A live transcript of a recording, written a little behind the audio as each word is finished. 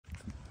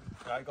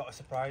I got a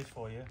surprise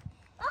for you.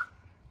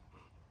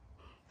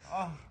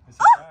 Oh, a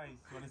surprise.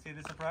 You want to see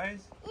the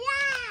surprise?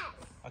 Yes!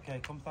 Okay,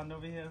 come stand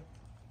over here.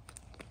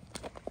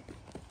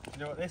 Do you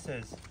know what this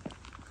is? Do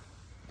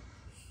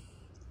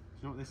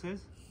you know what this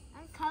is?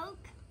 A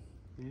Coke.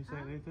 Can you say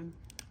it, Nathan?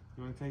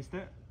 You want to taste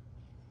it?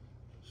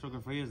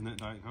 Sugar-free, isn't it,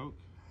 Diet Coke?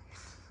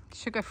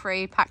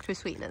 Sugar-free, packed with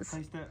sweeteners.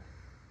 Taste it.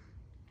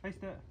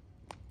 Taste it.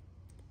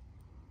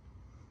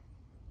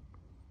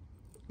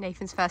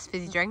 Nathan's first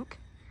fizzy drink.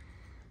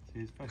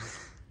 Cheers, face.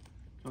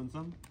 Do you want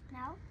some?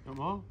 No. Want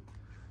more?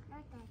 No,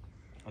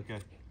 Okay.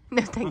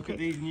 No, thank Look you. at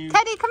these new...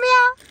 Teddy, come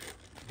here!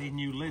 These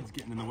new lids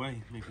getting in the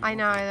way. I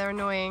know, they're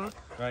annoying.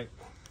 Right.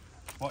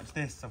 Watch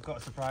this. I've got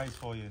a surprise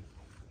for you.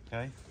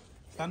 Okay?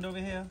 Stand over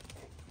here.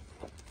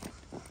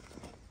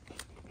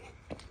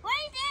 What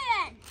are you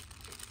doing?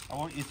 I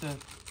want you to...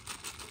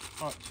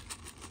 Watch.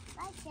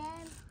 My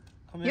turn.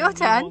 Come here. Your you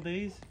turn. Hold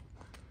these.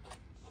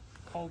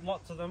 Hold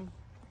lots of them.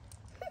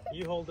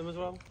 You hold them as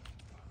well.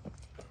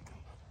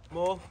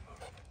 More.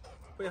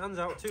 Put your hands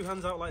out. 2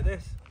 hands out like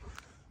this.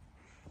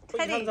 Put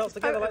Teddy, your hands out just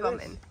together like photobomb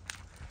this. him.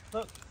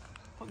 Look.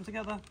 Put them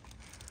together.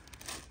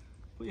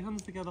 Put your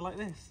hands together like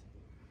this.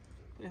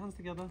 Put your hands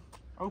together.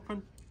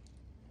 Open.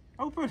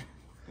 Open.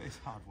 It's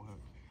hard work.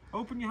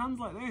 Open your hands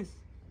like this.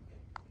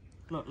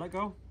 Look, let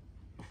go.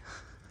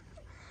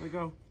 Let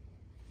go.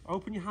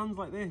 Open your hands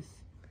like this.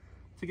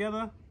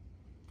 Together.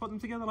 Put them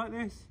together like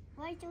this.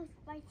 Why so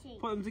spicy?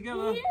 Put them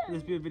together.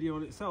 There's be a video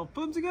on itself.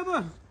 Put them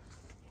together.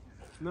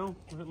 No,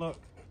 look.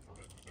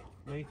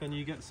 Nathan,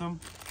 you get some.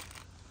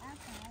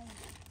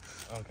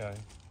 Okay. Okay.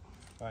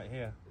 Right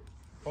here.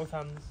 Both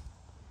hands.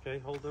 Okay,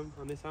 hold them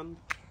on this hand.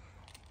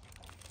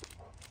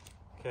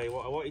 Okay,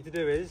 what I want you to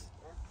do is,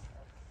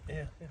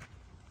 here.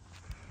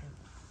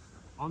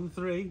 On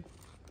 3,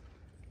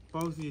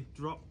 both of you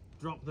drop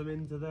them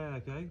into there,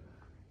 okay?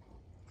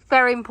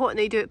 Very important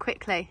that you do it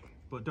quickly.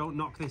 But don't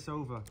knock this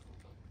over,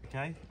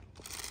 okay?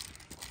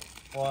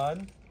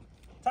 1.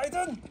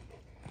 Titan!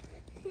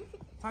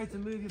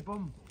 Titan, move your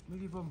bum.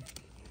 Move your bum.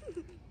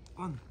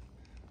 1.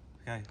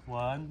 Okay,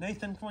 1.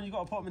 Nathan, come on, you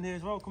got to put them in here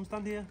as well. Come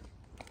stand here.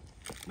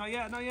 Not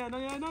yet, not yet,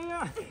 not yet, not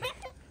yet.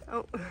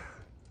 Oh.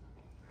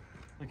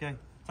 Okay,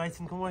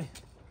 Titan, come away.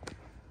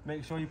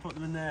 Make sure you put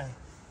them in there.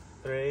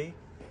 3,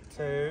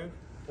 2,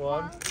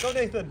 1. Go,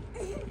 Nathan.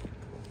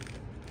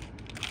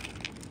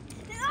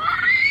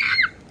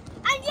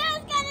 I'm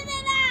just gonna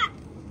do that!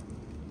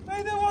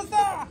 Nathan, what's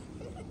that?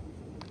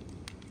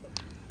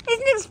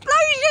 It's an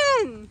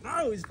explosion!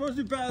 No, it's supposed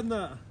to be better than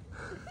that.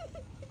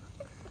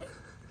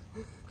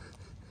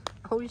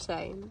 Oh,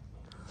 Shane.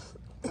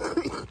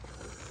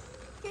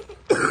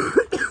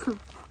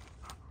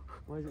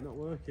 Why is it not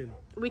working?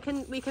 We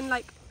can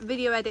like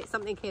video edit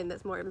something in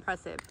that's more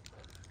impressive.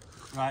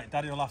 Right,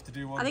 Daddy will have to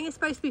do one. I think it's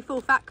supposed to be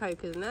full fat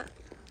Coke, isn't it?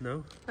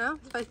 No? No?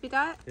 It's supposed to be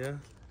diet? Yeah.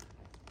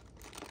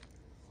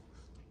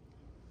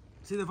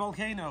 See the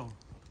volcano?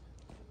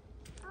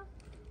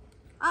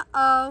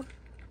 Uh-oh.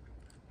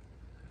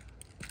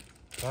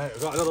 Right,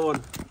 we've got another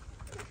one.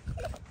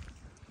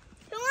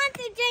 Who wants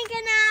to drink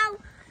it now?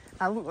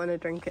 I wouldn't want to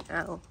drink it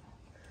now.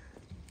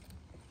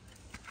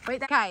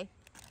 Wait, okay.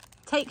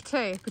 Take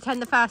 2.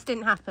 Pretend the first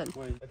didn't happen.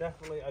 Wait,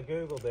 I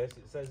googled this.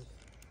 It says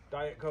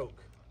Diet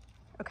Coke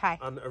Okay.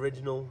 and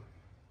original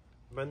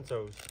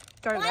Mentos.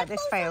 Don't let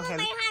this fail him.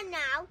 My hand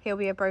now. He'll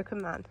be a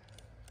broken man.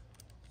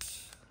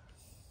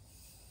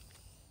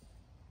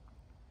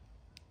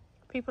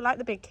 People like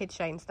the big kid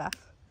Shane stuff.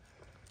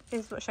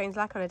 This is what Shane's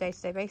like on a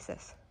day-to-day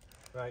basis.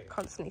 Right.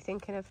 Constantly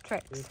thinking of You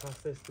tricks. pass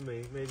this to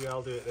me. Maybe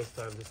I'll do it this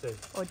time to see.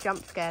 Or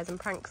jump scares and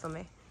pranks on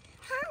me.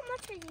 How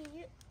much are you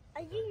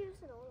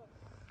using all of it?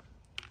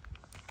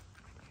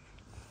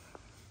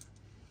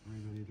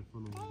 Maybe I need a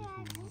funnel.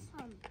 Hey, this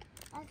one.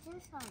 That's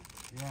this one.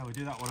 Yeah, we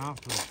do that one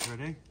afterwards.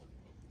 Ready?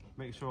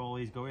 Make sure all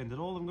these go in. Did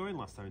all of them go in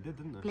last time? It did,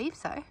 didn't I they? believe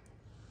so.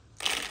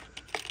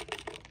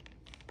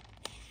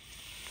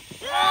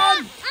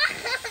 Run!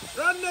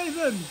 Run,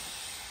 Nathan!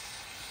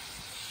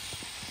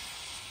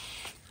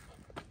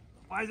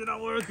 Why is it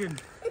not working?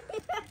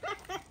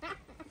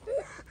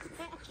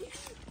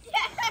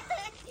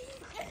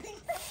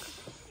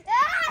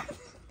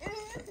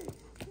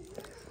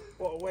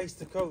 What a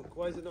waste of Coke.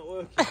 Why is it not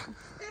working?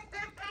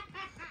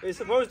 It's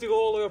supposed to go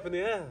all the way up in the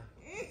air.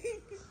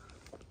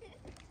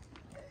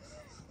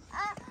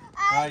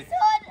 Right.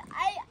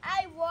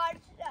 I watched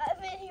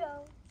a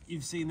video.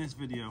 You've seen this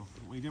video.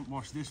 Well, you didn't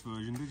watch this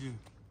version, did you?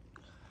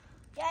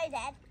 Yeah, I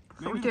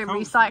did. We're the doing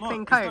Coke's- recycling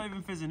look, Coke. It's not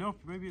even fizzing up.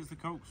 Maybe it's the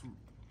Coke's.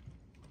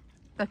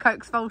 The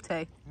Coke's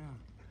faulty. Yeah.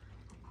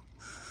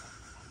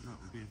 That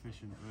would be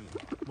efficient.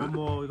 Right. One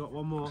more. We got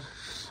one more.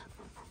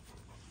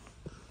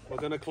 We're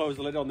going to close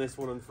the lid on this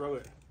one and throw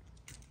it.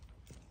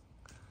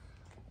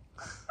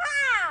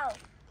 Wow!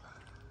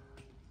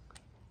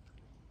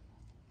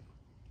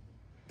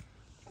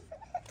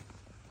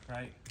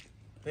 Right.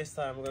 This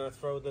time we're going to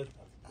throw the...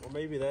 Well,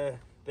 maybe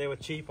they were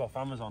cheap off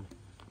Amazon.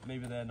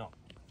 Maybe they're not.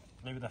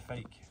 Maybe they're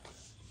fake.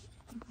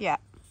 Yeah.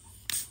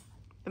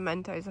 The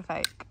Mentos are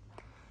fake.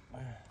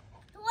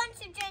 Who wants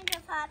to drink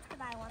it first?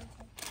 Because I want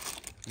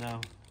to.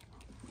 No.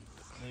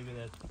 Maybe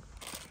they're...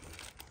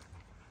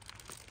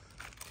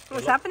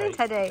 What's happening,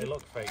 fake. Teddy? They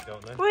look fake,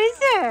 don't they? What is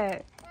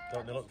it?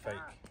 Don't they look fake?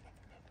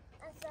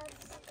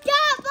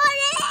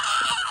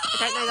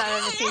 I don't know that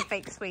I've ever seen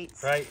fake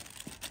sweets. Right.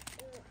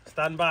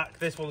 Stand back.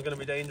 This one's going to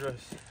be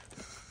dangerous.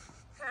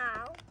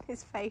 How?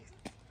 His face.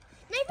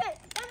 Nathan,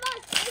 stand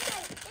back.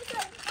 Nathan.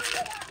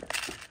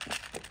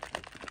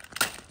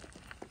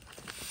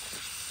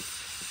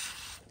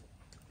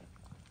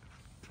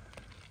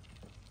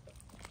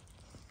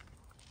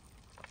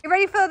 You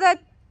ready for the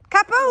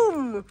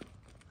kaboom?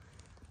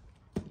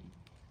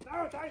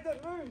 No, Tyson,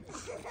 move!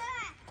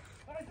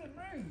 Tyson,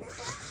 move!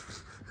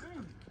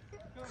 Move!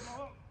 It's going to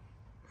blow up.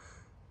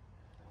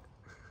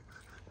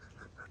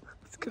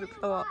 It's gonna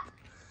blow up.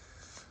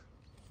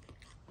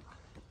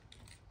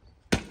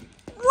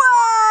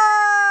 Whoa!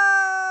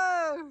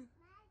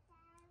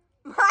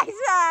 My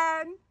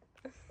turn!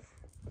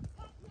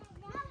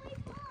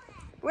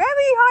 Where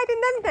were you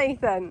hiding then,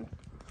 Nathan?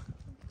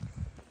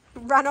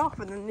 Ran off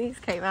and then these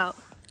came out.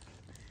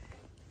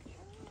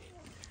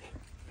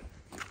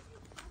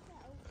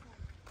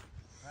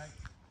 Right,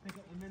 pick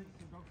up the mints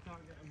so dogs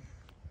can't get them.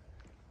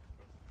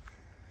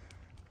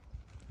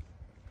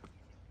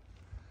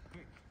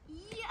 Quick.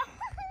 Yeah.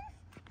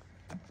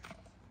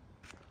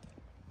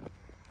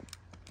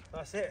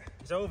 That's it.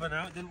 It's over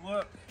now. It didn't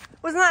work.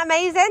 Wasn't that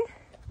amazing?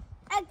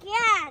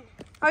 Again.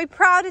 Are you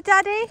proud of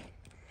Daddy?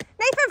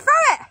 Nathan,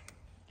 throw it!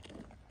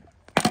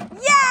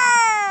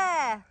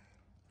 Yeah!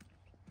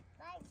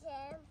 My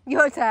turn.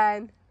 Your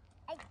turn.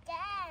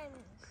 Again.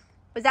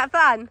 Was that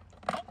fun?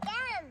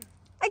 Again.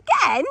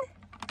 Again?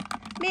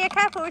 Mia,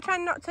 careful, we're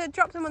trying not to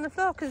drop them on the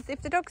floor because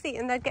if the dog's eat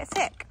them, they'd get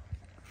sick.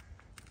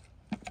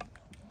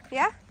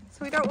 Yeah?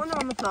 So we don't want them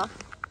on the floor.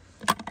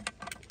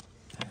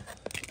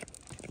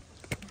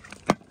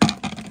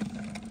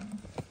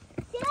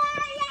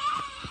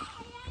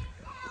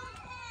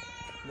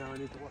 Now I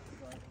need to watch the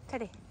drive.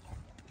 Teddy.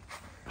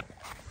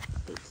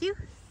 Thank you.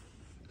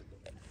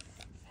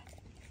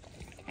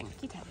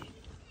 Thank you, Teddy.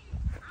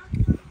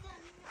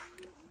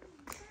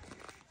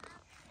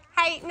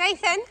 Hey,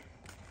 Nathan,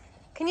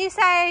 can you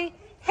say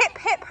hip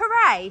hip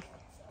hooray?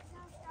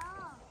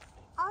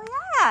 Oh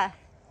yeah,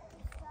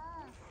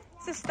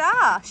 it's a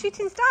star,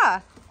 shooting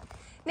star.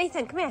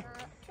 Nathan, come here.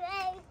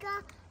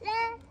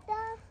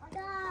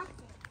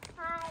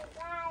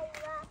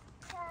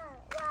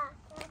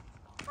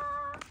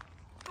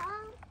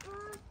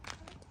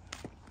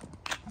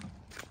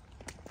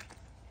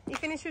 You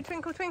finished with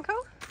Twinkle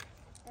Twinkle?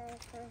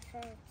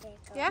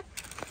 Yeah?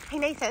 Hey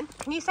Nathan,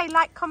 can you say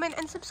like, comment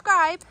and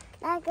subscribe?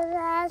 Like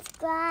and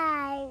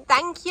subscribe.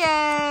 Thank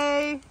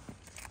you.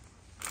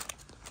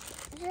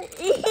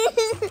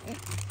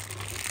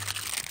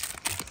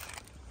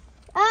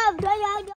 Oh,